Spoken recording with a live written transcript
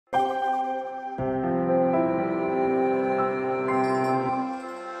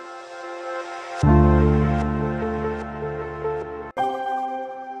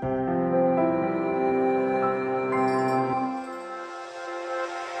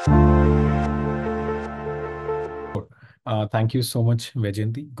Thank you so much,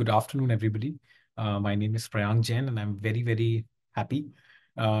 Vajanti. Good afternoon, everybody. My name is Prayank Jain, and I'm very, very happy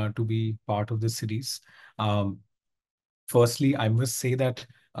to be part of this series. Um, Firstly, I must say that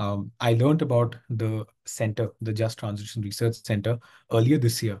I learned about the center, the Just Transition Research Center, earlier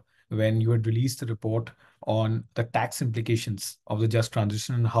this year when you had released the report on the tax implications of the Just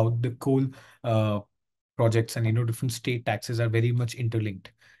Transition and how the coal uh, projects and different state taxes are very much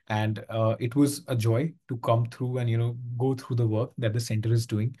interlinked. And it was a joy to come through and go through the work that the center is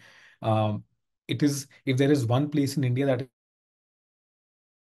doing. Um, it is, if there is one place in India that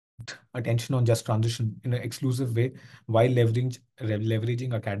attention on just transition in an exclusive way while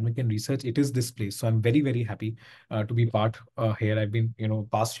leveraging academic and research, it is this place. So I'm very, very happy to be part here. I've been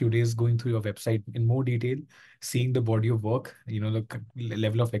past few days going through your website in more detail, seeing the body of work, the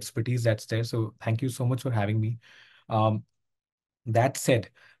level of expertise that's there. So thank you so much for having me. um, that said,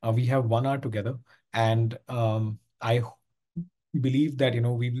 we have 1 hour together, and I believe that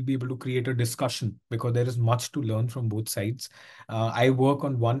we will be able to create a discussion because there is much to learn from both sides. I work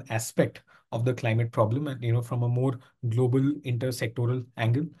on one aspect of the climate problem, and from a more global intersectoral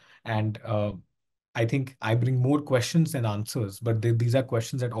angle, and I think I bring more questions than answers, but these are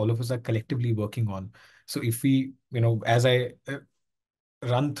questions that all of us are collectively working on. So if we, as I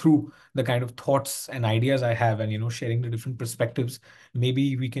run through the kind of thoughts and ideas I have, and sharing the different perspectives,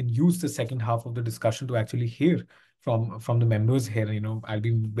 maybe we can use the second half of the discussion to actually hear from the members here. I'll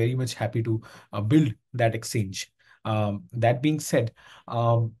be very much happy to build that exchange. That being said,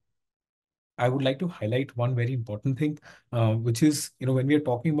 um, I would like to highlight one very important thing, which is, when we are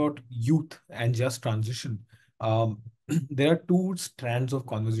talking about youth and just transition, um, there are two strands of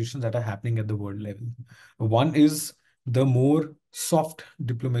conversations that are happening at the world level. One is the more soft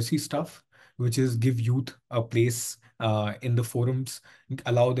diplomacy stuff, which is give youth a place in the forums,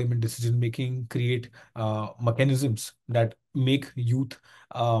 allow them in decision making, create mechanisms that make youth,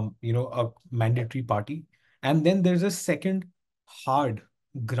 a mandatory party. And then there's a second hard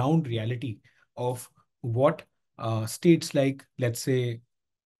ground reality of what states like, let's say,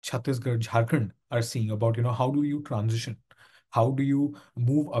 Chhattisgarh, Jharkhand are seeing about, how do you transition? How do you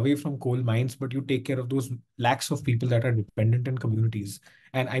move away from coal mines, but you take care of those lakhs of people that are dependent in communities?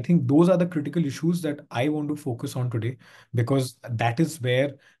 And I think those are the critical issues that I want to focus on today, because that is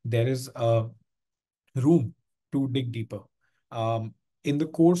where there is a room to dig deeper. Um, in the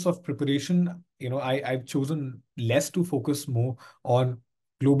course of preparation, I've chosen less to focus more on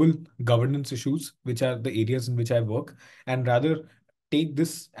global governance issues, which are the areas in which I work, and rather take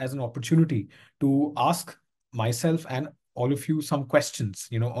this as an opportunity to ask myself and all of you some questions,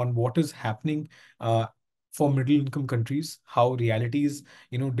 on what is happening for middle income countries, how realities,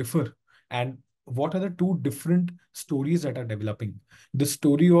 differ, and what are the two different stories that are developing. The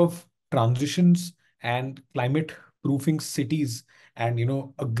story of transitions and climate proofing cities and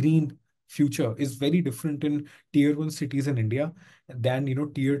a green future is very different in tier 1 cities in India than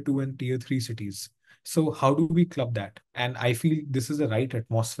tier 2 and tier 3 cities. So how do we club that? And I feel this is the right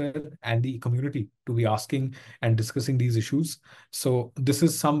atmosphere and the community to be asking and discussing these issues. So this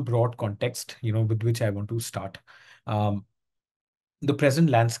is some broad context with which I want to start. um, the present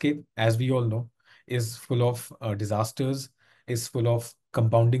landscape, as we all know, is full of disasters, is full of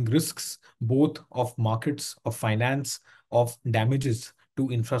compounding risks, both of markets, of finance, of damages to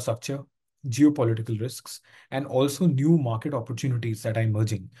infrastructure, geopolitical risks, and also new market opportunities that are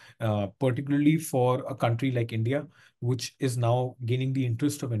emerging, particularly for a country like India, which is now gaining the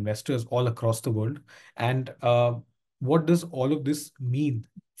interest of investors all across the world. And what does all of this mean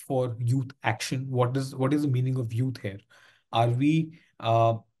for youth action? What is the meaning of youth here? Are we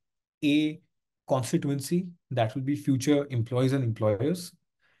a constituency that will be future employees and employers?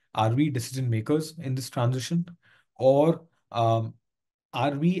 Are we decision makers in this transition? Or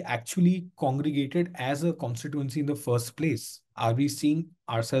are we actually congregated as a constituency in the first place? Are we seeing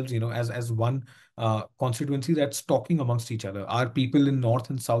ourselves, as one constituency that's talking amongst each other? Are people in north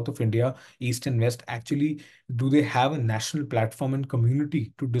and south of India, east and west, actually, do they have a national platform and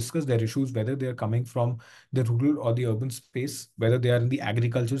community to discuss their issues, whether they are coming from the rural or the urban space, whether they are in the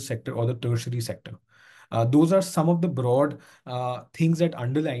agriculture sector or the tertiary sector? Those are some of the broad things that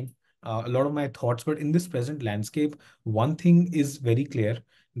underline a lot of my thoughts. But in this present landscape, one thing is very clear,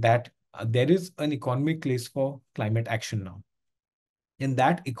 that there is an economic case for climate action now. In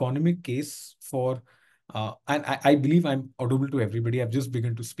that economic case for, and I believe I'm audible to everybody. I've just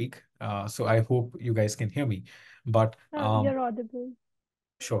begun to speak, so I hope you guys can hear me. But You're audible.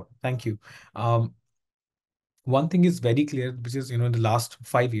 sure, thank you. Um, One thing is very clear, which is, in the last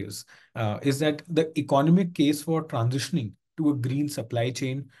 5 years, is that the economic case for transitioning to a green supply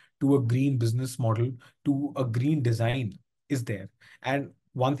chain, to a green business model, to a green design is there. And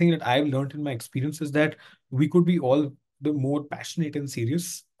one thing that I've learned in my experience is that we could be all the more passionate and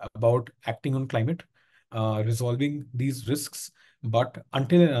serious about acting on climate, resolving these risks. But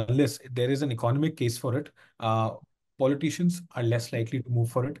until and unless there is an economic case for it, politicians are less likely to move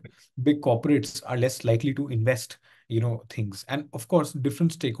for it. Big corporates are less likely to invest, things. And of course,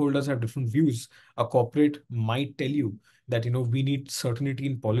 different stakeholders have different views. A corporate might tell you that, we need certainty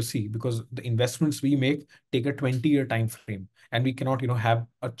in policy because the investments we make take a 20-year time frame, and we cannot, have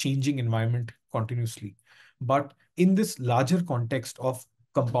a changing environment continuously. But in this larger context of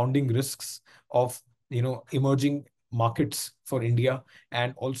compounding risks of, emerging markets for India,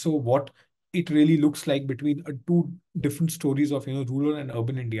 and also what it really looks like between two different stories of, rural and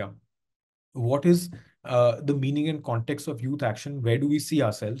urban India. What is the meaning and context of youth action? Where do we see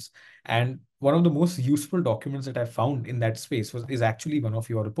ourselves? And one of the most useful documents that I found in that space is actually one of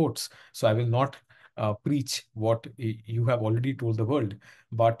your reports. So I will not preach what you have already told the world,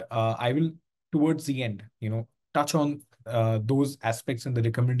 but I will, towards the end, touch on those aspects and the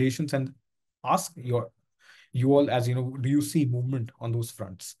recommendations, and ask you all, as do you see movement on those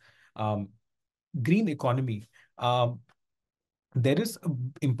fronts? Um, Green economy. There is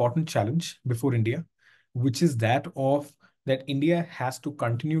an important challenge before India, which is that India has to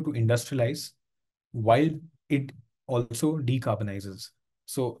continue to industrialize while it also decarbonizes.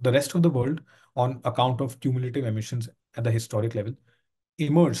 So the rest of the world, on account of cumulative emissions at the historic level,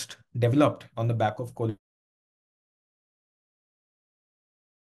 emerged, developed on the back of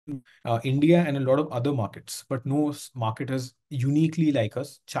India and a lot of other markets, but no market is uniquely like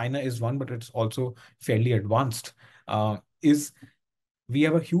us. China is one, but it's also fairly advanced. Is We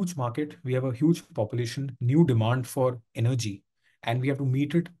have a huge market, we have a huge population, new demand for energy, and we have to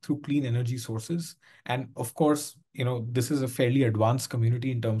meet it through clean energy sources. And of course, this is a fairly advanced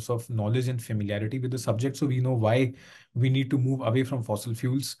community in terms of knowledge and familiarity with the subject. So we know why we need to move away from fossil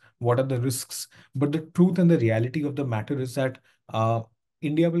fuels, what are the risks. But the truth and the reality of the matter is that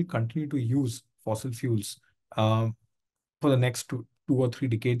India will continue to use fossil fuels um, for the next 2 or 3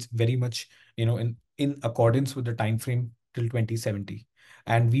 decades, very much, in accordance with the time frame till 2070.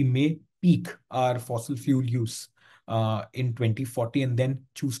 And we may peak our fossil fuel use in 2040 and then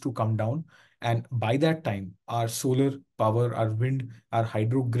choose to come down. And by that time, our solar power, our wind, our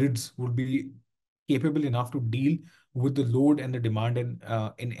hydro grids would be capable enough to deal with the load and the demand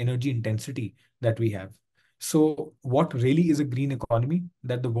in energy intensity that we have. So, what really is a green economy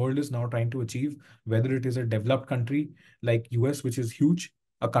that the world is now trying to achieve, whether it is a developed country like US, which is huge,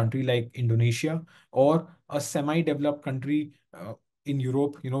 a country like Indonesia, or a semi-developed country in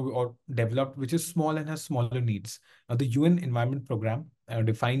Europe, or developed, which is small and has smaller needs. The UN Environment Program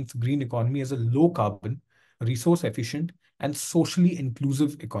defines green economy as a low carbon, resource efficient, and socially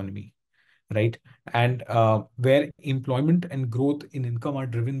inclusive economy, right? And where employment and growth in income are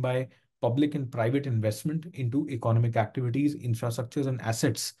driven by public and private investment into economic activities, infrastructures, and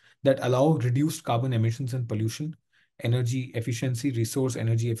assets that allow reduced carbon emissions and pollution, energy efficiency, resource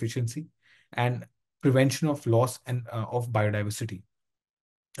energy efficiency, and prevention of loss and of biodiversity.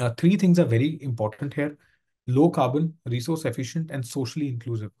 Three things are very important here: low carbon, resource efficient, and socially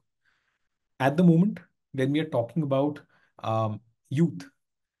inclusive. At the moment, when we are talking about youth,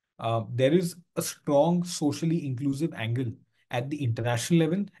 there is a strong socially inclusive angle at the international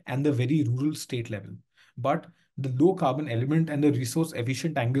level and the very rural state level. But the low carbon element and the resource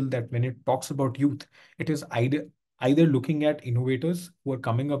efficient angle, that when it talks about youth, it is either looking at innovators who are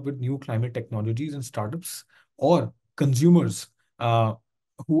coming up with new climate technologies and startups, or consumers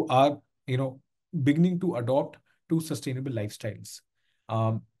who are, beginning to adopt to sustainable lifestyles.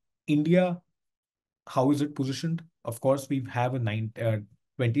 Um, India, how is it positioned? Of course, we have a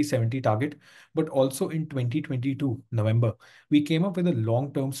 2070 target, but also in 2022, November, we came up with a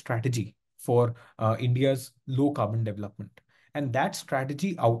long-term strategy for India's low carbon development. And that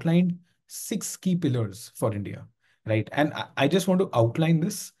strategy outlined 6 key pillars for India, right? And I just want to outline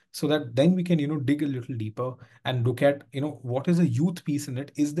this so that then we can, dig a little deeper and look at, what is a youth piece in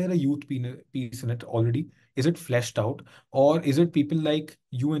it? Is there a youth piece in it already? Is it fleshed out? Or is it people like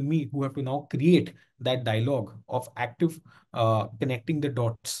you and me who have to now create that dialogue of active connecting the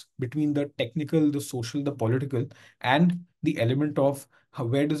dots between the technical, the social, the political, and the element of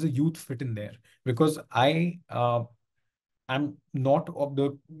where does the youth fit in there? Because I'm not of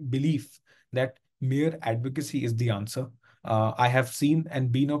the belief that mere advocacy is the answer. I have seen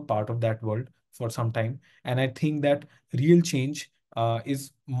and been a part of that world for some time, and I think that real change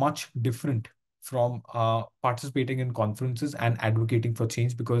is much different from participating in conferences and advocating for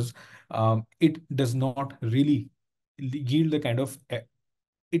change, because it does not really yield the kind of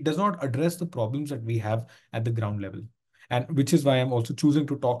it does not address the problems that we have at the ground level. And which is why I'm also choosing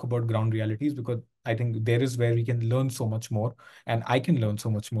to talk about ground realities, because I think there is where we can learn so much more, and I can learn so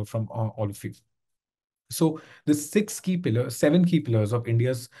much more from all of you. So the seven key pillars of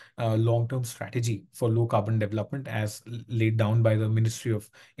India's long-term strategy for low carbon development, as laid down by the Ministry of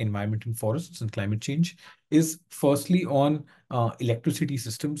Environment and Forests and Climate Change, is firstly on electricity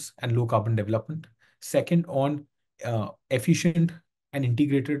systems and low carbon development. Second, on efficient and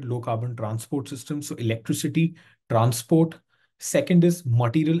integrated low carbon transport systems, so electricity, transport. Second is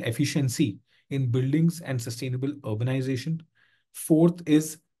material efficiency in buildings and sustainable urbanization. Fourth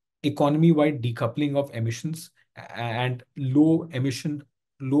is economy-wide decoupling of emissions and low emission,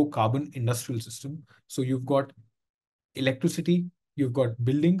 low carbon industrial system. So you've got electricity, you've got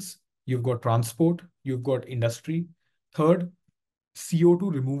buildings, you've got transport, you've got industry. Third,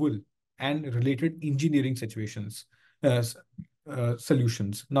 CO2 removal and related engineering uh,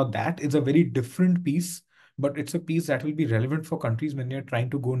 solutions. Now that is a very different piece, but it's a piece that will be relevant for countries when they're trying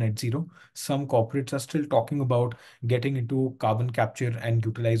to go net zero. Some corporates are still talking about getting into carbon capture and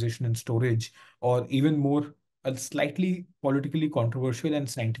utilization and storage, or even more, slightly politically controversial and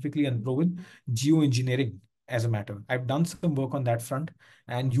scientifically unproven, geoengineering as a matter. I've done some work on that front,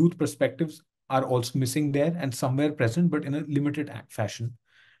 and youth perspectives are also missing there and somewhere present, but in a limited fashion.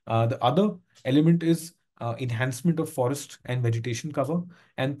 The other element is enhancement of forest and vegetation cover.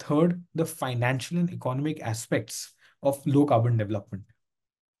 And third, the financial and economic aspects of low carbon development.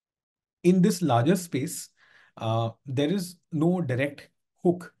 In this larger space, there is no direct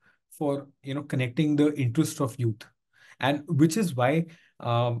hook for connecting the interest of youth, and which is why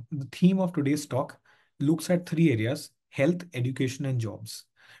the theme of today's talk looks at three areas: health, education, and jobs,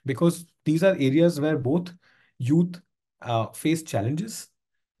 because these are areas where both youth face challenges,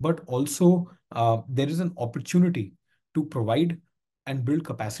 but also there is an opportunity to provide and build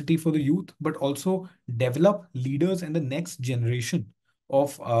capacity for the youth, but also develop leaders and the next generation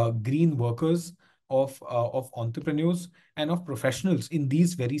of green workers, of entrepreneurs, and of professionals in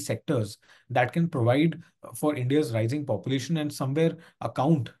these very sectors that can provide for India's rising population and somewhere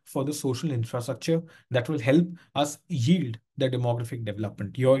account for the social infrastructure that will help us yield the demographic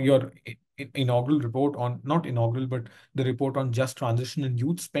development. Your inaugural report on, not inaugural, but the report on just transition and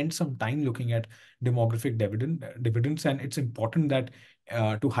youth spent some time looking at demographic dividends, and it's important that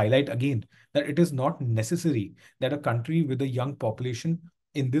to highlight again that it is not necessary that a country with a young population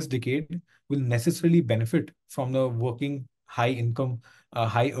in this decade will necessarily benefit from the working high income,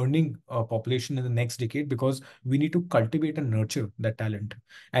 high earning population in the next decade, because we need to cultivate and nurture that talent.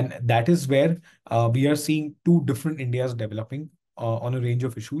 And that is where we are seeing two different Indias developing on a range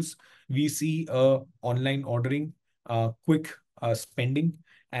of issues. We see online ordering, quick spending,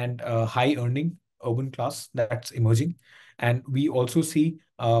 and high earning urban class that's emerging. And we also see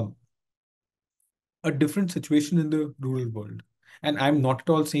a different situation in the rural world. And I'm not at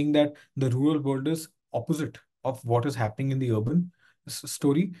all saying that the rural world is opposite of what is happening in the urban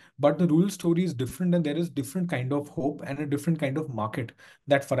story, but the rural story is different, and there is different kind of hope and a different kind of market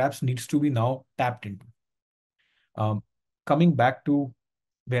that perhaps needs to be now tapped into. Um, Coming back to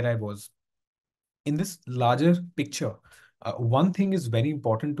where I was, in this larger picture, one thing is very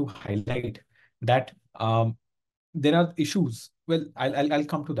important to highlight, that there are issues. Well, I'll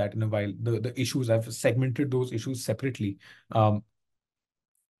come to that in a while. The issues, I've segmented those issues separately. Um,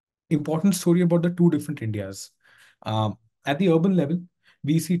 Important story about the two different Indias. At the urban level,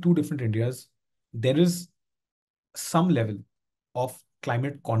 we see two different Indias. There is some level of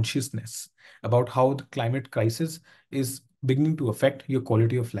climate consciousness about how the climate crisis is beginning to affect your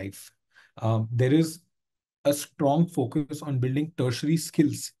quality of life. There is a strong focus on building tertiary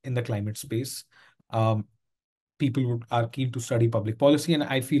skills in the climate space. Um, People are keen to study public policy, and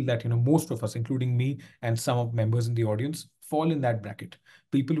I feel that most of us, including me and some of members in the audience, fall in that bracket.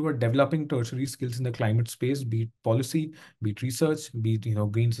 People who are developing tertiary skills in the climate space, be it policy, be it research, be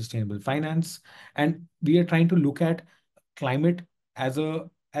it green sustainable finance. And we are trying to look at climate as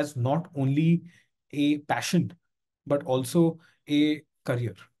not only a passion, but also a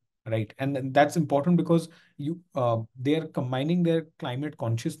career, right? And that's important because they are combining their climate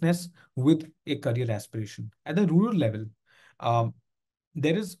consciousness with a career aspiration. At the rural level, um,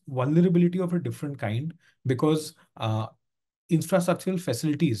 there is vulnerability of a different kind, because infrastructural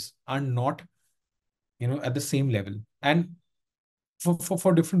facilities are not at the same level, and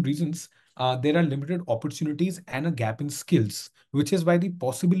for different reasons, there are limited opportunities and a gap in skills, which is why the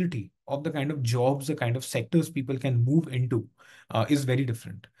possibility of the kind of jobs, the kind of sectors people can move into is very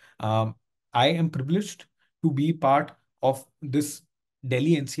different. Um, I am privileged to be part of this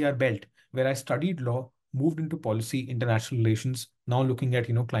Delhi NCR belt, where I studied law moved into policy, international relations, now looking at,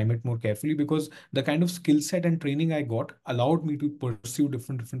 climate more carefully, because the kind of skill set and training I got allowed me to pursue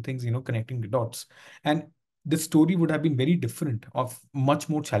different things, connecting the dots. And this story would have been very different, of much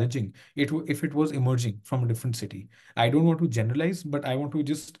more challenging, if it was emerging from a different city. I don't want to generalize, but I want to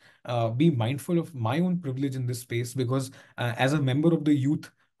just be mindful of my own privilege in this space, because as a member of the youth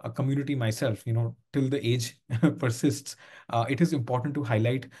community myself, till the age persists, it is important to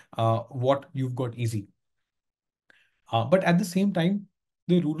highlight what you've got easy. But at the same time,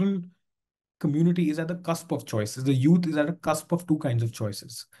 the rural community is at the cusp of choices. The youth is at a cusp of two kinds of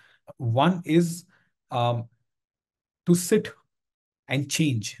choices. One is um, to sit and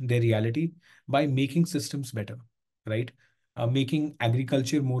change their reality by making systems better, right? Making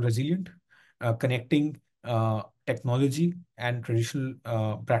agriculture more resilient, connecting technology and traditional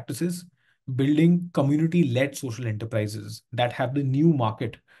practices, building community-led social enterprises that have the new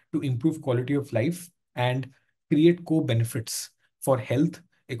market to improve quality of life and create co-benefits for health,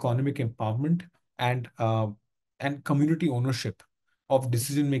 economic empowerment, and community ownership of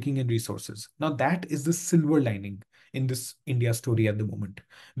decision making and resources. Now, that is the silver lining in this India story at the moment.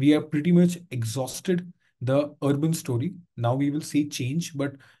 We have pretty much exhausted the urban story. Now we will see change,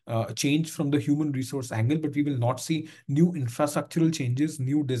 but change from the human resource angle, but we will not see new infrastructural changes,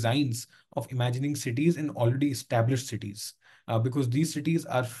 new designs of imagining cities in already established cities, because these cities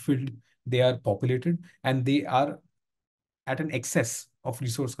are filled, they are populated, and they are at an excess of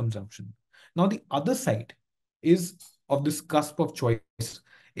resource consumption. Now, the other side is of this cusp of choice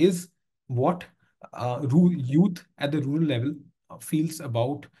is what youth at the rural level feels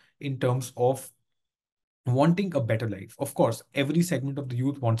about, in terms of wanting a better life. Of course, every segment of the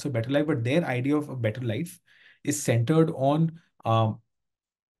youth wants a better life, but their idea of a better life is centered on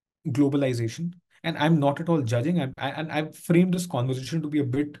globalization. And I'm not at all judging. And I've framed this conversation to be a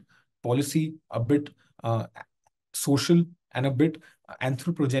bit policy, a bit uh, social, and a bit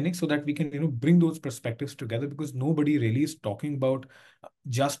anthropogenic, so that we can bring those perspectives together, because nobody really is talking about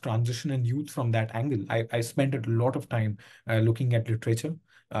just transition and youth from that angle. I spent a lot of time looking at literature.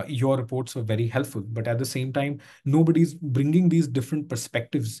 Your reports were very helpful, but at the same time, nobody's bringing these different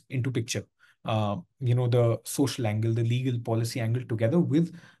perspectives into picture. The social angle, the legal policy angle, together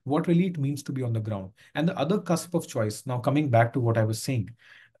with what really it means to be on the ground. And the other cusp of choice, now coming back to what I was saying,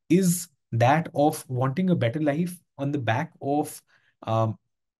 is that of wanting a better life on the back of um,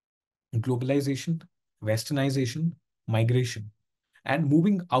 globalization, westernization, migration, and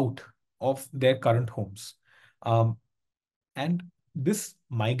moving out of their current homes. Um, and this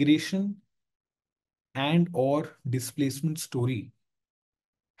migration and or displacement story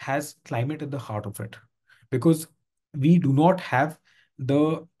has climate at the heart of it, because we do not have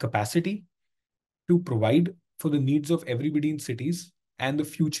the capacity to provide for the needs of everybody in cities, and the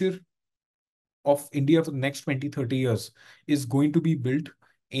future of India for the next 20, 30 years is going to be built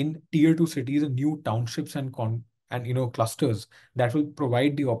in tier two cities and new townships and clusters that will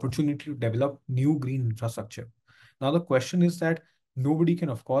provide the opportunity to develop new green infrastructure. Now the question is that nobody can,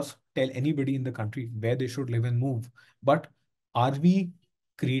 of course, tell anybody in the country where they should live and move, but are we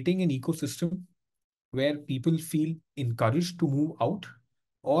creating an ecosystem where people feel encouraged to move out,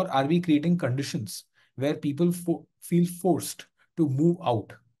 or are we creating conditions where people feel forced to move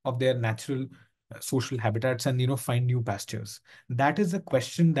out of their natural social habitats and find new pastures? That is a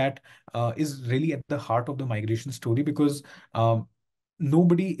question that is really at the heart of the migration story, because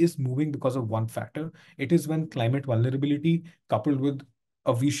nobody is moving because of one factor. It is when climate vulnerability coupled with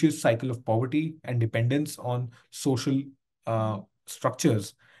a vicious cycle of poverty and dependence on social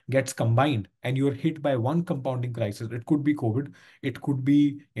structures gets combined, and you're hit by one compounding crisis. It could be COVID, it could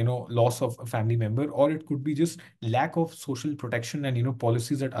be loss of a family member, or it could be just lack of social protection and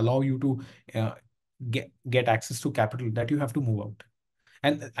policies that allow you to uh, get access to capital, that you have to move out.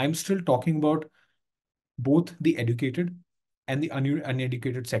 And I'm still talking about both the educated and the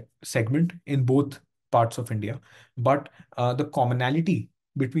uneducated segment in both parts of India. But the commonality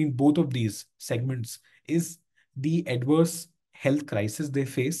between both of these segments is the adverse health crisis they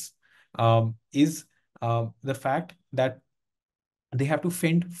face, is the fact that they have to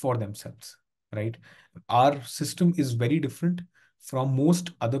fend for themselves, right? Our system is very different from most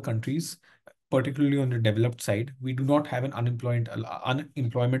other countries, particularly on the developed side. We do not have an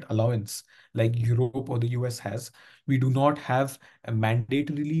unemployment allowance like Europe or the US has. We do not have a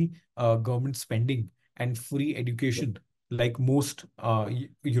mandatorily government spending and free education like most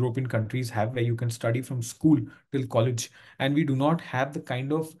European countries have, where you can study from school till college. And we do not have the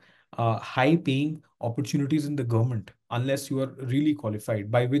kind of high paying opportunities in the government unless you are really qualified,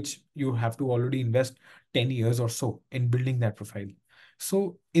 by which you have to already invest 10 years or so in building that profile.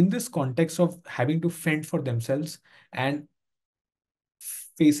 So in this context of having to fend for themselves and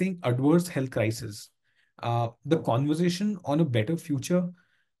facing adverse health crisis, the conversation on a better future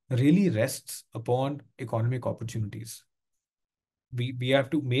really rests upon economic opportunities. We have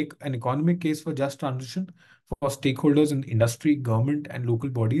to make an economic case for just transition for stakeholders in industry, government, and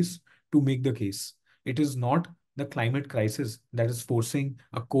local bodies to make the case. It is not the climate crisis that is forcing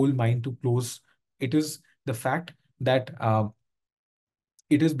a coal mine to close. It is the fact that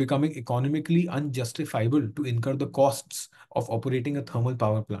it is becoming economically unjustifiable to incur the costs of operating a thermal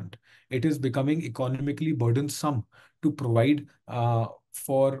power plant. It is becoming economically burdensome to provide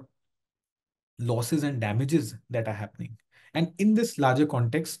for losses and damages that are happening. And in this larger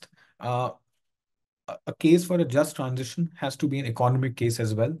context, uh, a case for a just transition has to be an economic case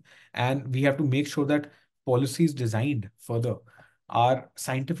as well. And we have to make sure that policies designed further are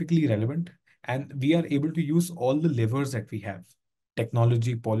scientifically relevant and we are able to use all the levers that we have: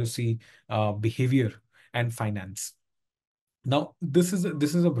 technology, policy, behavior, and finance. Now, this is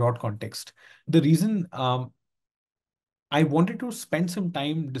a broad context. The reason I wanted to spend some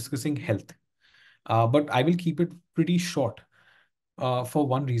time discussing health, but I will keep it pretty short for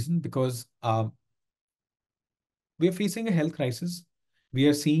one reason, because we are facing a health crisis. We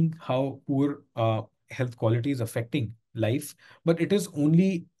are seeing how poor health quality is affecting life, but it is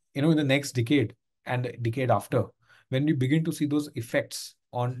only, in the next decade and the decade after when we begin to see those effects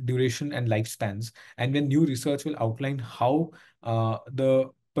on duration and lifespans, and when new research will outline how the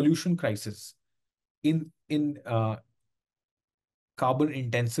pollution crisis in carbon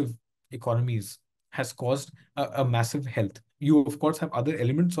intensive economies has caused a massive health. You of course have other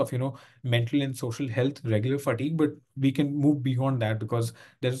elements of mental and social health, regular fatigue, but we can move beyond that because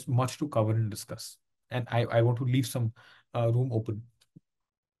there's much to cover and discuss. And I want to leave some room open.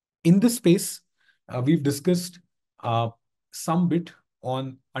 In this space, we've discussed uh, some bit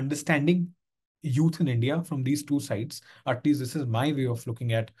on understanding youth in India from these two sides. At least this is my way of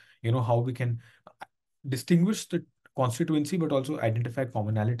looking at how we can distinguish the constituency, but also identify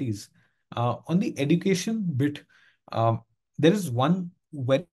commonalities. On the education bit, um, there is one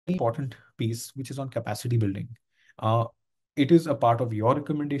very important piece which is on capacity building. Uh, it is a part of your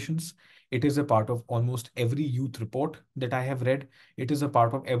recommendations. It is a part of almost every youth report that I have read. It is a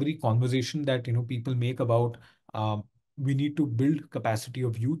part of every conversation that people make about we need to build capacity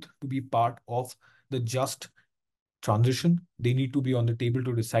of youth to be part of the just transition. They need to be on the table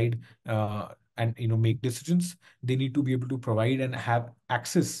to decide and make decisions. They need to be able to provide and have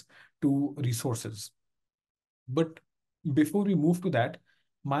access to resources. But before we move to that,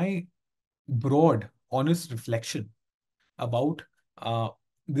 my broad, honest reflection about uh,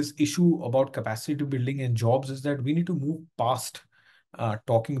 this issue about capacity building and jobs is that we need to move past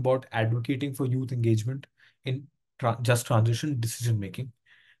talking about advocating for youth engagement in just transition decision making.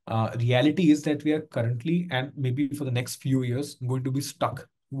 Reality is that we are currently, and maybe for the next few years, going to be stuck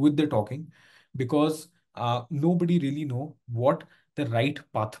with the talking, because nobody really know what the right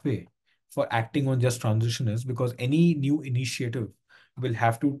pathway for acting on just transition is, because any new initiative will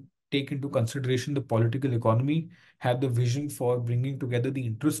have to take into consideration the political economy, have the vision for bringing together the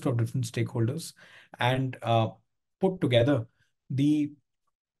interest of different stakeholders, and put together the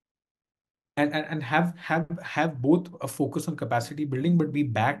and have both a focus on capacity building but be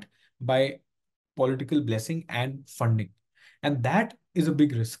backed by political blessing and funding. And that is a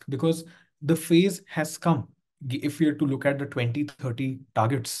big risk because the phase has come. If we are to look at the 2030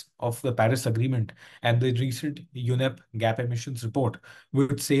 targets of the Paris Agreement and the recent UNEP gap emissions report,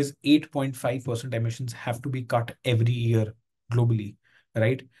 which says 8.5% emissions have to be cut every year globally,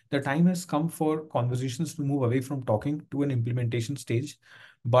 right? The time has come for conversations to move away from talking to an implementation stage,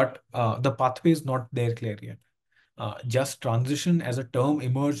 but the pathway is not there clear yet. Just transition as a term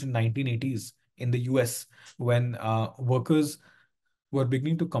emerged in 1980s in the US when workers were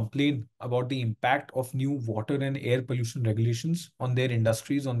beginning to complain about the impact of new water and air pollution regulations on their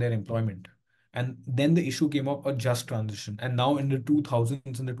industries, on their employment. And then the issue came up a just transition. And now in the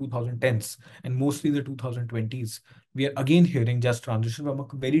 2000s and the 2010s, and mostly in the 2020s, we are again hearing just transition from a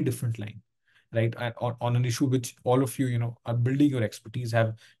very different line, right? And on an issue which all of you, are building your expertise,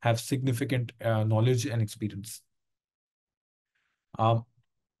 have significant knowledge and experience. Um,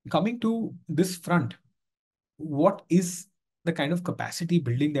 Coming to this front, what is the kind of capacity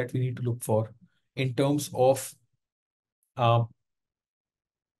building that we need to look for in terms of uh,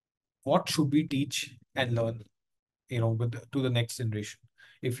 what should we teach and learn, to the next generation?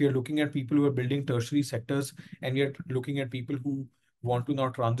 If you're looking at people who are building tertiary sectors and you're looking at people who want to now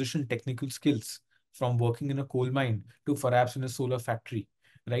transition technical skills from working in a coal mine to perhaps in a solar factory,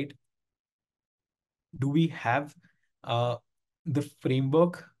 right? Do we have the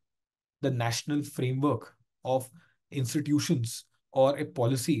framework, the national framework of institutions or a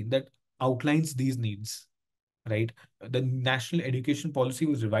policy that outlines these needs, right? The national education policy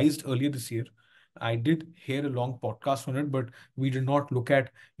was revised earlier this year. I did hear a long podcast on it, but we did not look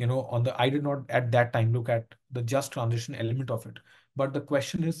at, I did not at that time look at the just transition element of it. But the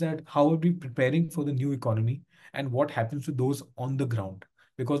question is that how are we preparing for the new economy and what happens to those on the ground?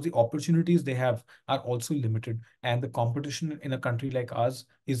 Because the opportunities they have are also limited, and the competition in a country like ours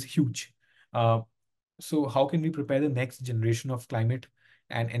is huge. Uh, so how can we prepare the next generation of climate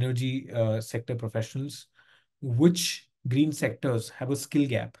and energy sector professionals? Which green sectors have a skill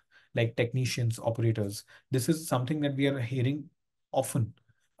gap, like technicians, operators? This is something that we are hearing often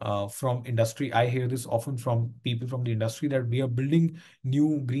from industry. I hear this often from people from the industry that we are building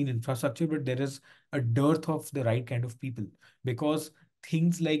new green infrastructure, but there is a dearth of the right kind of people because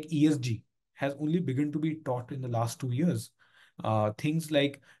things like ESG has only begun to be taught in the last 2 years. Things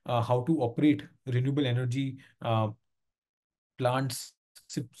like how to operate renewable energy plants,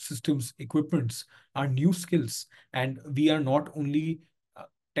 systems, equipments are new skills. And we are not only uh,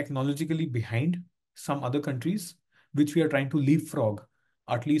 technologically behind some other countries, which we are trying to leapfrog,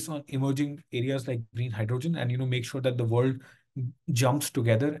 at least on emerging areas like green hydrogen, and make sure that the world jumps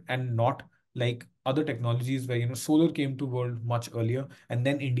together and not like other technologies where solar came to world much earlier and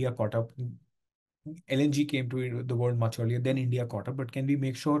then India caught up. LNG came to the world much earlier, then India caught up. But can we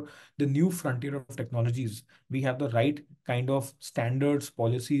make sure the new frontier of technologies, we have the right kind of standards,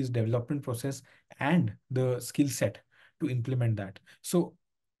 policies, development process, and the skill set to implement that? So,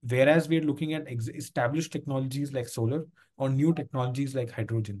 whereas we are looking at established technologies like solar or new technologies like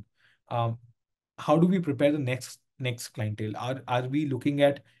hydrogen, um, how do we prepare the next clientele? Are we looking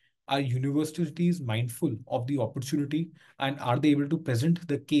at, are universities mindful of the opportunity, and are they able to present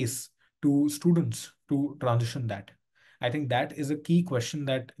the case to students to transition that? I think that is a key question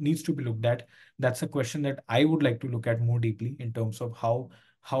that needs to be looked at. That's a question that I would like to look at more deeply in terms of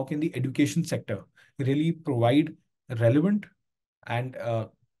how can the education sector really provide relevant and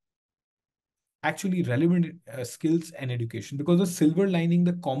actually relevant skills and education. Because the silver lining,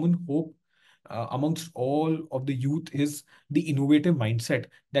 the common hope amongst all of the youth is the innovative mindset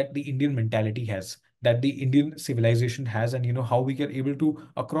that the Indian mentality has, that the Indian civilization has, and how we are able to,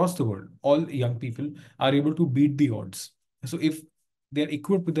 across the world, all young people are able to beat the odds. So if they're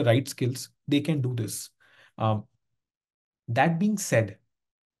equipped with the right skills, they can do this. Um, that being said,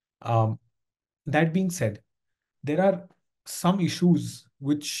 um, that being said, there are some issues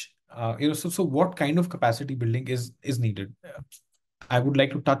which so what kind of capacity building is needed? I would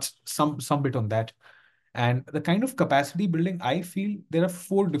like to touch some bit on that. And the kind of capacity building, I feel there are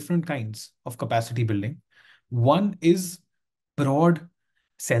four different kinds of capacity building. One is broad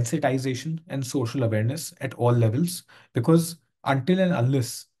sensitization and social awareness at all levels, because until and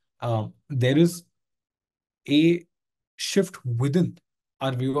unless there is a shift within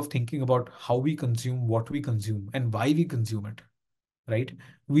our way of thinking about how we consume, what we consume, and why we consume it, right?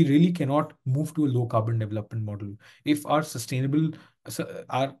 We really cannot move to a low carbon development model if our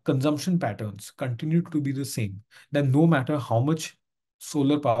our consumption patterns continue to be the same. Then no matter how much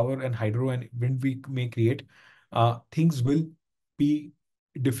solar power and hydro and wind we may create, things will be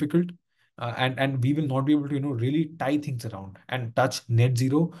difficult, and we will not be able to really tie things around and touch net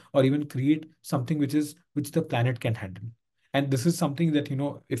zero or even create something which the planet can handle. And this is something that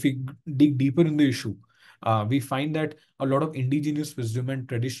if we dig deeper in the issue, we find that a lot of indigenous wisdom and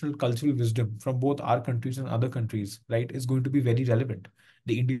traditional cultural wisdom from both our countries and other countries, right, is going to be very relevant.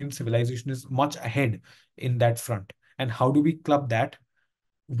 The Indian civilization is much ahead in that front. And how do we club that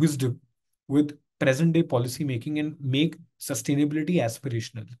wisdom with present day policy making and make sustainability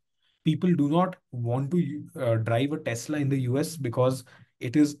aspirational? People do not want to drive a Tesla in the US because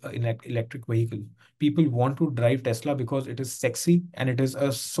it is an electric vehicle. People want to drive Tesla because it is sexy and it is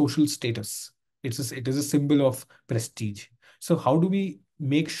a social status. It is a symbol of prestige. So how do we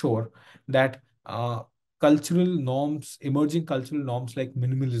make sure that cultural norms, emerging cultural norms like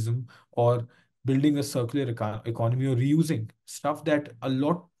minimalism or building a circular economy or reusing stuff that a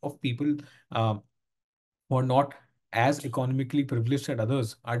lot of people uh, who are not as economically privileged as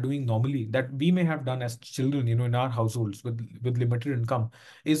others are doing normally, that we may have done as children, in our households with limited income,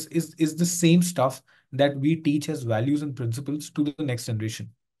 is the same stuff that we teach as values and principles to the next generation,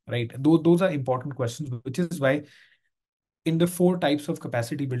 right? Those are important questions, which is why in the four types of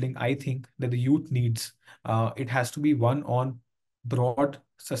capacity building, I think that the youth needs, it has to be one on broad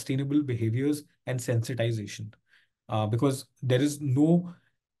sustainable behaviors and sensitization, because there is no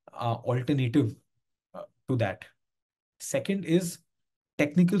alternative to that. Second is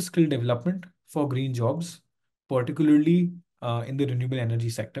technical skill development for green jobs, particularly in the renewable energy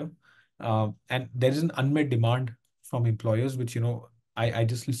sector. And there is an unmet demand from employers, which, I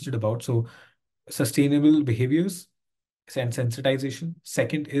just listed about. So sustainable behaviors and sensitization.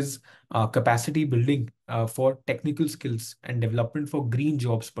 Second is capacity building for technical skills and development for green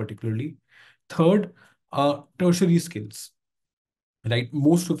jobs, particularly. Third, tertiary skills, right?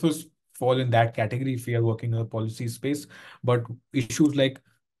 Most of us fall in that category if we are working in the policy space, but issues like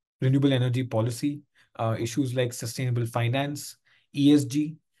renewable energy policy, issues like sustainable finance,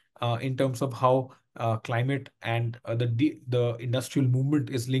 ESG, in terms of how climate and the industrial movement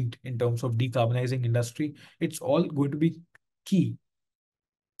is linked in terms of decarbonizing industry. It's all going to be key.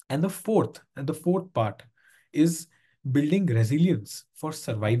 And the fourth part is building resilience for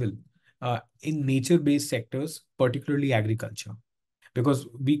survival in nature-based sectors, particularly agriculture, because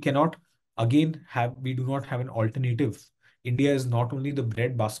we cannot again have we do not have an alternative. India is not only the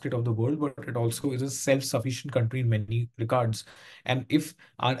breadbasket of the world, but it also is a self-sufficient country in many regards. And if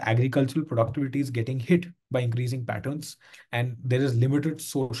our agricultural productivity is getting hit by increasing patterns, and there is limited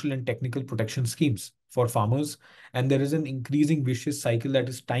social and technical protection schemes for farmers, and there is an increasing vicious cycle that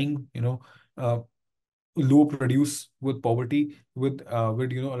is tying, uh, low produce with poverty, with a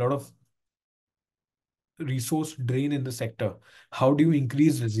lot of resource drain in the sector. How do you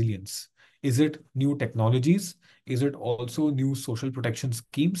increase resilience? Is it new technologies? Is it also new social protection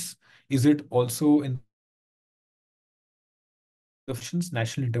schemes? Is it also in the form of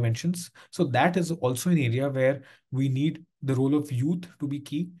national interventions? So that is also an area where we need the role of youth to be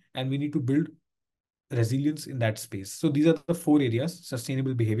key, and we need to build resilience in that space. So these are the four areas: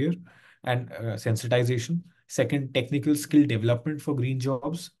 sustainable behavior and sensitization. Second, technical skill development for green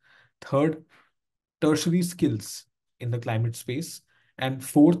jobs. Third, tertiary skills in the climate space. And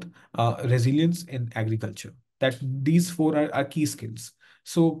fourth, resilience in agriculture. That these four are key skills.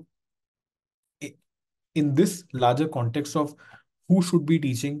 So in this larger context of who should be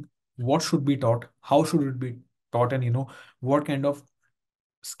teaching, what should be taught, how should it be taught, and what kind of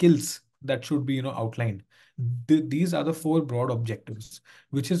skills that should be outlined. These are the four broad objectives,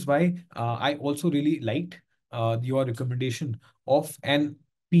 which is why I also really liked your recommendation of an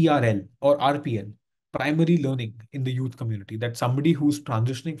PRL or RPL, primary learning in the youth community, that somebody who's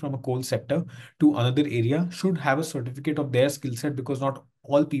transitioning from a coal sector to another area should have a certificate of their skill set, because not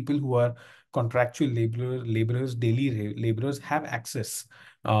all people who are contractual laborers, daily laborers, have access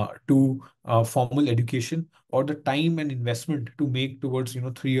to formal education, or the time and investment to make towards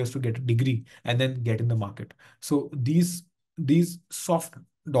 3 years to get a degree and then get in the market. So these soft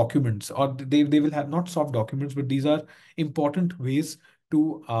documents, or they will have not soft documents, but these are important ways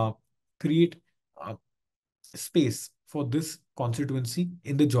to create uh, space for this constituency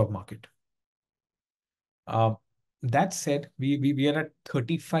in the job market. Uh, that said, we are at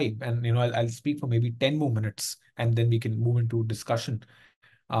 35, and I'll speak for maybe 10 more minutes, and then we can move into discussion.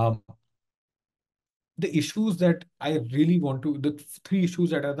 Um, the issues that I really want to, the three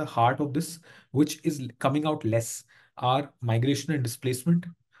issues that are the heart of this, which is coming out less, are migration and displacement,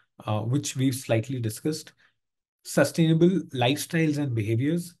 which we've slightly discussed, sustainable lifestyles and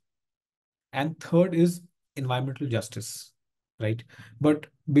behaviors, and third is environmental justice, right? But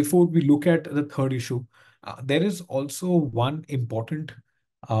before we look at the third issue, there is also one important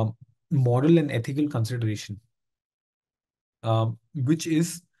um, moral and ethical consideration, which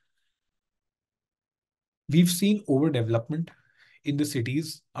is we've seen overdevelopment in the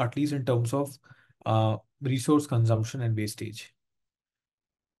cities, at least in terms of resource consumption and wastage.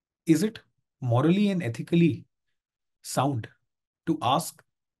 Is it morally and ethically sound to ask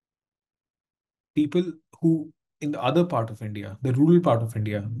people who in the other part of India, the rural part of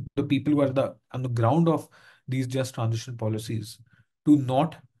India, the people who are on the ground of these just transition policies, to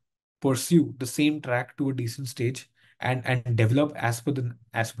not pursue the same track to a decent stage, and develop as per the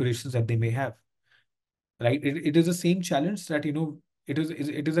aspirations that they may have, right? It is the same challenge that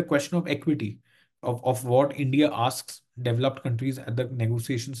it is a question of equity, of what India asks developed countries at the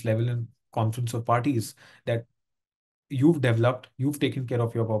negotiations level and conference of parties, that you've developed, you've taken care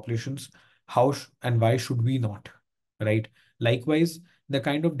of your populations, and why should we not, right? Likewise, the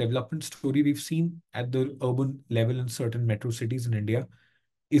kind of development story we've seen at the urban level in certain metro cities in India,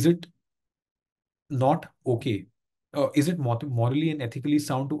 is it not okay? Is it morally and ethically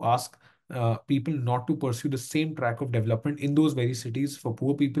sound to ask people not to pursue the same track of development in those very cities for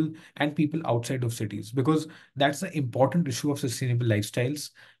poor people and people outside of cities? Because that's the important issue of sustainable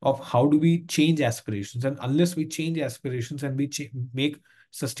lifestyles, of how do we change aspirations. And unless we change aspirations and we make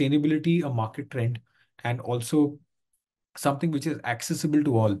sustainability a market trend, and also something which is accessible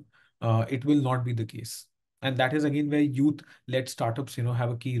to all, it will not be the case. And that is again where youth-led startups, have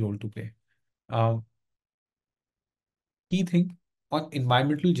a key role to play. Um, key thing on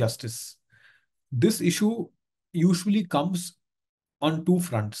environmental justice. This issue usually comes on two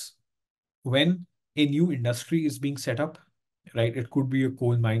fronts. When a new industry is being set up, right? It could be a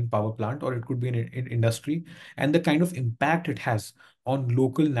coal mine, power plant, or it could be an industry, and the kind of impact it has on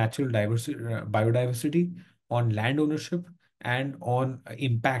local natural diversity, biodiversity, on land ownership, and on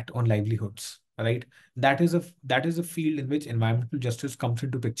impact on livelihoods. Right, that is a field in which environmental justice comes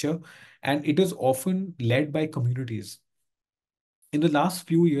into picture, and it is often led by communities. In the last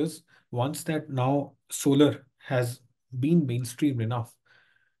few years, once that now solar has been mainstreamed enough,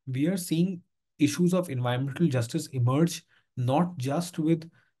 we are seeing issues of environmental justice emerge not just with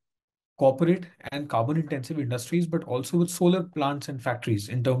corporate and carbon intensive industries, but also with solar plants and factories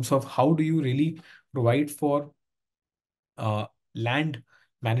in terms of how do you really provide for uh, land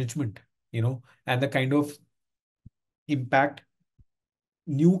management, and the kind of impact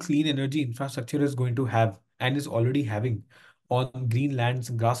new clean energy infrastructure is going to have and is already having on green lands,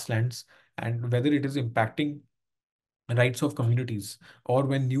 grasslands, and whether it is impacting rights of communities, or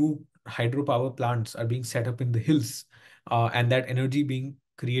when new hydropower plants are being set up in the hills, and that energy being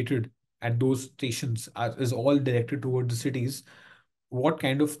created at those stations is all directed toward the cities, what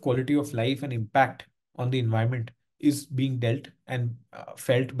kind of quality of life and impact on the environment is being dealt and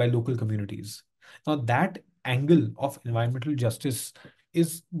felt by local communities. Now, that angle of environmental justice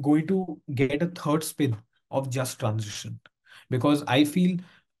is going to get a third spin of just transition, because I feel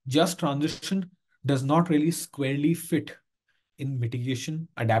just transition does not really squarely fit in mitigation,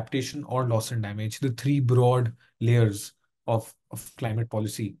 adaptation, or loss and damage, the three broad layers of climate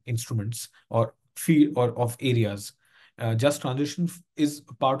policy instruments or field or of areas. Just transition is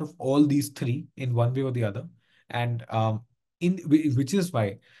a part of all these three in one way or the other. And which is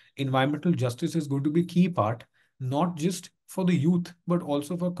why environmental justice is going to be key part, not just for the youth, but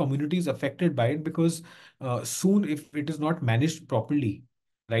also for communities affected by it, because soon, if it is not managed properly,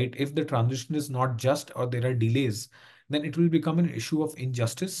 right, if the transition is not just or there are delays, then it will become an issue of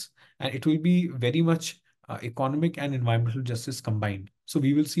injustice, and it will be very much economic and environmental justice combined. So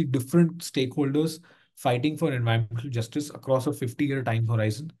we will see different stakeholders fighting for environmental justice across a 50-year time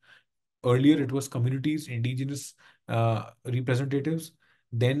horizon. Earlier, it was communities, indigenous representatives.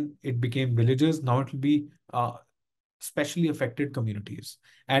 Then it became villagers. Now it will be specially affected communities.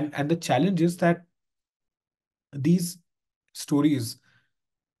 And the challenge is that these stories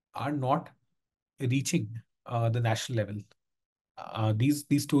are not reaching the national level.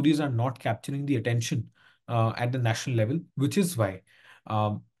 These stories are not capturing the attention at the national level, which is why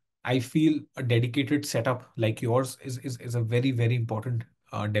um, I feel a dedicated setup like yours is a very, very important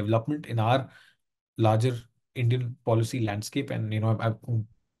development in our larger Indian policy landscape. And I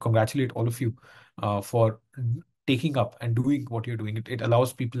congratulate all of you for taking up and doing what you're doing. It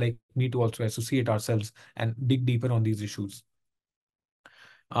allows people like me to also associate ourselves and dig deeper on these issues.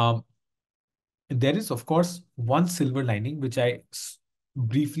 Um, there is, of course, one silver lining, which I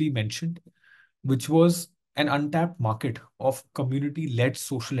briefly mentioned, which was an untapped market of community-led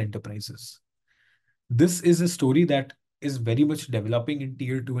social enterprises. This is a story that is very much developing in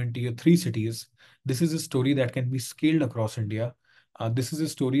tier two and tier three cities. This is a story that can be scaled across India. This is a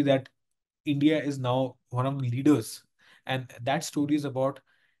story that India is now one of the leaders. And that story is about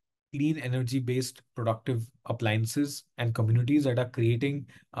clean energy based productive appliances and communities that are creating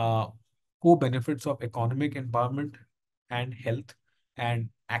co-benefits of economic empowerment and health and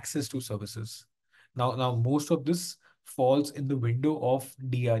access to services. Now most of this falls in the window of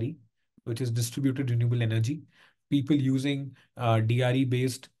DRE, which is distributed renewable energy. People using DRE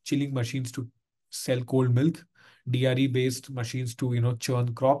based chilling machines to sell cold milk, DRE based machines to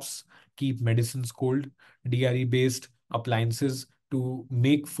churn crops, keep medicines cold, DRE based appliances to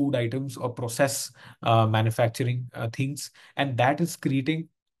make food items or process manufacturing things. And that is creating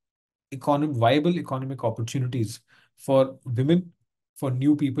viable economic opportunities for women, for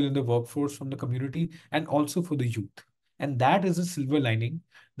new people in the workforce from the community, and also for the youth. And that is a silver lining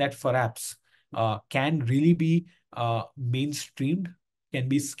that perhaps can really be mainstreamed, can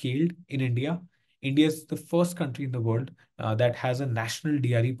be scaled in India. India is the first country in the world that has a national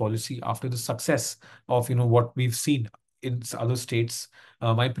DRE policy after the success of what we've seen in other states.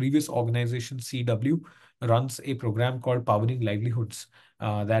 My previous organization, CEEW, runs a program called Powering Livelihoods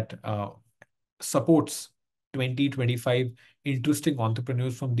that supports 20, 25 interesting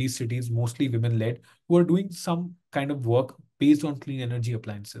entrepreneurs from these cities, mostly women-led, who are doing some kind of work based on clean energy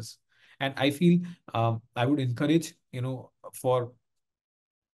appliances. And I feel I would encourage, for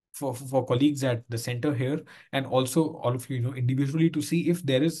colleagues at the center here, and also all of you, individually, to see if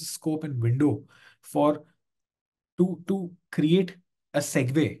there is scope and window for to create a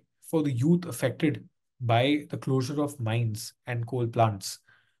segue for the youth affected by the closure of mines and coal plants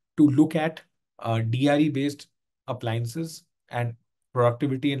to look at DRE-based appliances and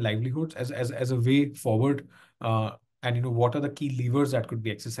productivity and livelihoods as a way forward. And what are the key levers that could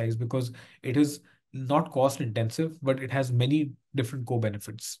be exercised, because it is not cost intensive, but it has many different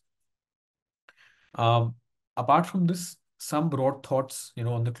co-benefits. Um, Apart from this, some broad thoughts,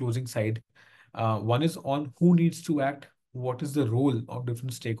 on the closing side. One is on who needs to act, what is the role of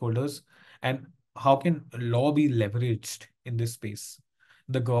different stakeholders, and how can law be leveraged in this space.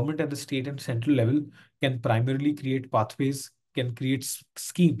 The government at the state and central level can primarily create pathways, can create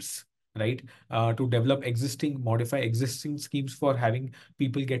schemes, right, to develop existing, modify existing schemes for having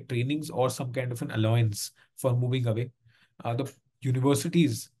people get trainings or some kind of an allowance for moving away. The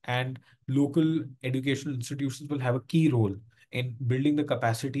universities and local educational institutions will have a key role in building the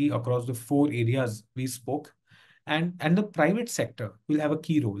capacity across the four areas we spoke, and the private sector will have a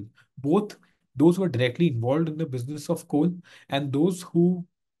key role, both those who are directly involved in the business of coal and those who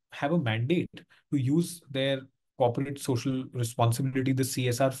have a mandate to use their corporate social responsibility, the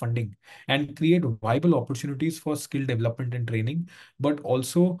CSR funding, and create viable opportunities for skill development and training, but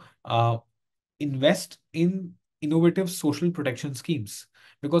also invest in innovative social protection schemes.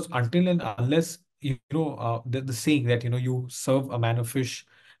 Because until and unless the saying that you serve a man a fish,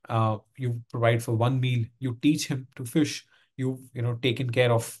 you provide for one meal, you teach him to fish, you've taken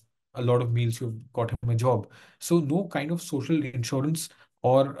care of a lot of meals, you've got him a job. So no kind of social insurance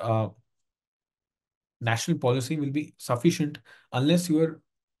or national policy will be sufficient unless you are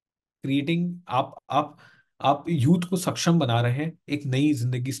creating आप youth को सक्षम बना रहे हैं एक नई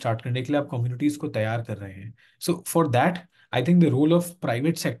जिंदगी start करने के लिए, आप कम्युनिटीज को तैयार कर रहे हैं. So for that I think the role of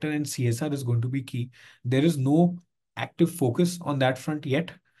private sector and CSR is going to be key. There is no active focus on that front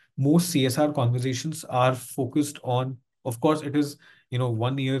yet. Most CSR conversations are focused on, of course, it is,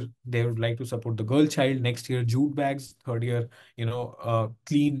 one year they would like to support the girl child, next year jute bags, third year,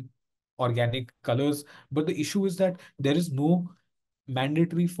 clean organic colors. But the issue is that there is no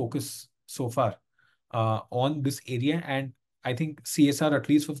mandatory focus so far on this area. And I think CSR, at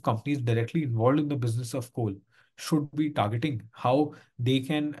least for companies directly involved in the business of coal, should be targeting how they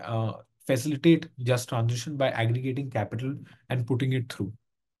can facilitate just transition by aggregating capital and putting it through.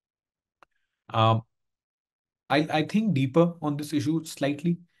 Um, I think deeper on this issue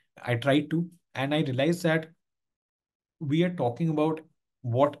slightly. I tried to, and I realized that we are talking about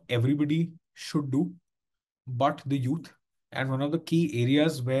what everybody should do, but the youth. And one of the key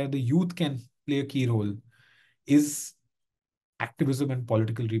areas where the youth can play a key role is activism and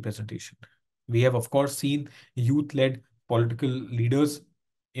political representation. We have, of course, seen youth-led political leaders,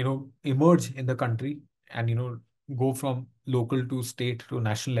 emerge in the country and, go from local to state to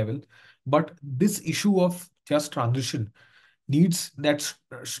national level. But this issue of just transition needs that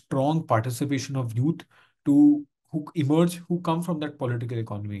strong participation of youth to who emerge, who come from that political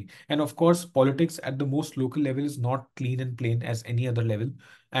economy. And of course, politics at the most local level is not clean and plain as any other level,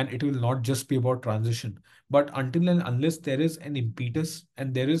 and it will not just be about transition. But until and unless there is an impetus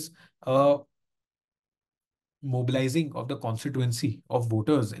and there is a mobilizing of the constituency of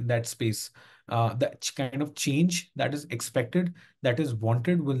voters in that space, the kind of change that is expected, that is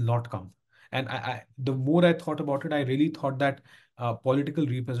wanted, will not come. And the more I thought about it, I really thought that political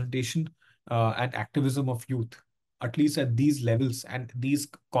representation and activism of youth, at least at these levels and these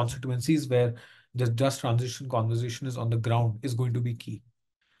constituencies where the just transition conversation is on the ground, is going to be key.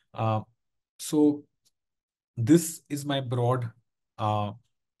 So this is my broad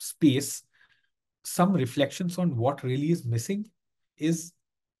space. Some reflections on what really is missing is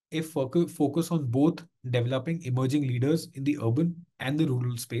a focus on both developing emerging leaders in the urban and the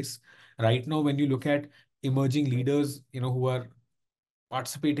rural space. Right now, when you look at emerging leaders, who are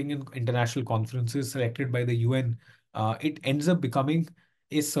participating in international conferences selected by the UN, it ends up becoming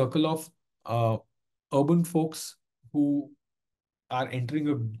a circle of uh, urban folks who are entering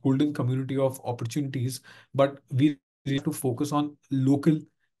a golden community of opportunities, but we really have to focus on local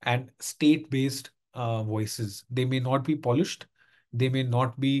and state-based voices. They may not be polished, they may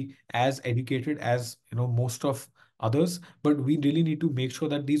not be as educated as most of others, but we really need to make sure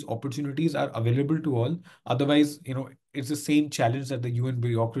that these opportunities are available to all. Otherwise, it's the same challenge that the UN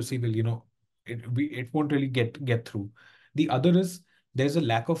bureaucracy will, it won't really get through. The other is there's a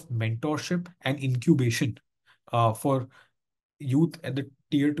lack of mentorship and incubation for youth at the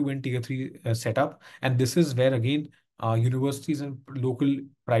tier 2 and tier 3 setup. And this is where, again, universities and local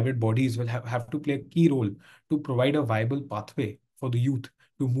private bodies will have to play a key role to provide a viable pathway for the youth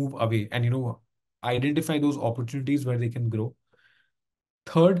to move away and, identify those opportunities where they can grow.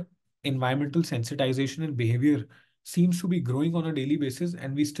 Third, environmental sensitization and behavior seems to be growing on a daily basis,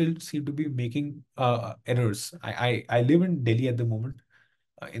 and we still seem to be making errors. I live in Delhi at the moment,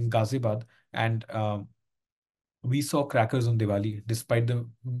 in Ghaziabad, and we saw crackers on Diwali despite the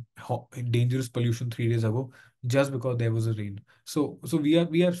dangerous pollution 3 days ago, just because there was a rain. So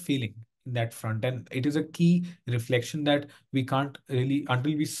we are failing in that front, and it is a key reflection that we can't really,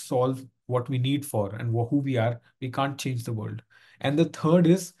 until we solve what we need for and who we are, we can't change the world. And the third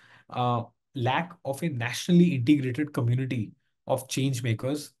is uh, lack of a nationally integrated community of change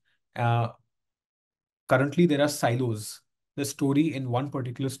makers. Uh, Currently there are silos. The story in one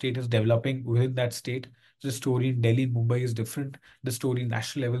particular state is developing within that state. The story in Delhi, Mumbai is different. The story in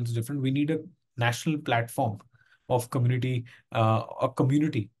national level is different. We need a national platform of community, a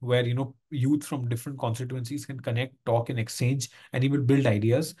community where youth from different constituencies can connect, talk, and exchange, and even build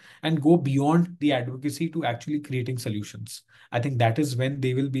ideas and go beyond the advocacy to actually creating solutions. I think that is when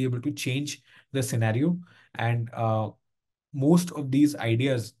they will be able to change the scenario. And most of these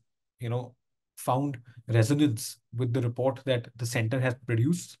ideas, found resonance with the report that the center has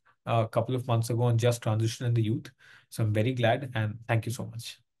produced a couple of months ago on just transition and the youth. So I'm very glad, and thank you so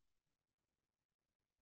much.